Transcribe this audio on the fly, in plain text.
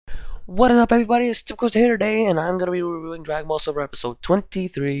What is up, everybody? It's Coast here today, and I'm gonna be reviewing Dragon Ball Super episode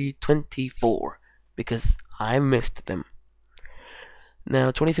 23, 24 because I missed them.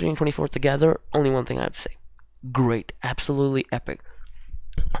 Now, 23 and 24 together, only one thing I have to say: great, absolutely epic.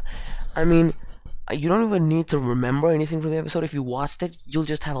 I mean, you don't even need to remember anything from the episode. If you watched it, you'll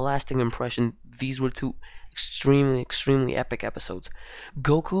just have a lasting impression. These were two extremely epic episodes.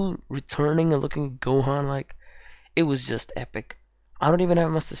 Goku returning and looking at Gohan like it was just epic. I don't even have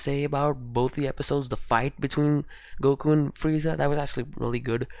much to say about both the episodes. The fight between Goku and Frieza, that was actually really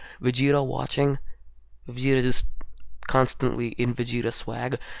good. Vegeta just constantly in Vegeta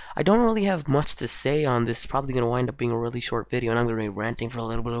swag. I don't really have much to say on this. It's probably going to wind up being a really short video, and I'm going to be ranting for a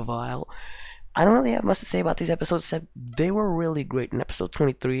little bit of a while. I don't really have much to say about these episodes, except they were really great. In episode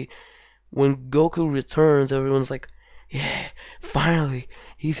 23, when Goku returns, everyone's like, yeah, finally,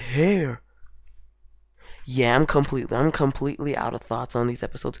 he's here. Yeah, I'm completely out of thoughts on these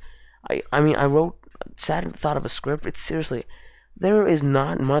episodes. I mean, sat and thought of a script. It's seriously, there is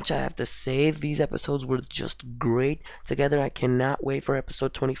not much I have to say. These episodes were just great together. I cannot wait for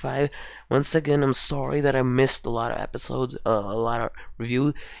episode 25. Once again, I'm sorry that I missed a lot of episodes, a lot of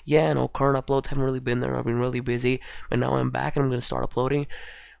reviews. Yeah, no, current uploads haven't really been there. I've been really busy, but now I'm back and I'm gonna start uploading.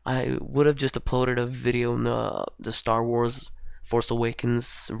 I would have just uploaded a video in the Star Wars Force Awakens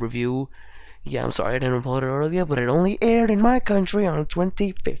review. Yeah, I'm sorry I didn't upload it earlier, but it only aired in my country on the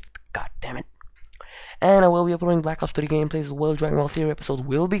 25th. God damn it. And I will be uploading Black Ops 3 gameplays as well. Dragon Ball Theory episodes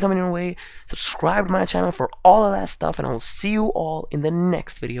will be coming your way. Subscribe to my channel for all of that stuff, and I will see you all in the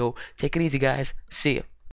next video. Take it easy, guys. See ya.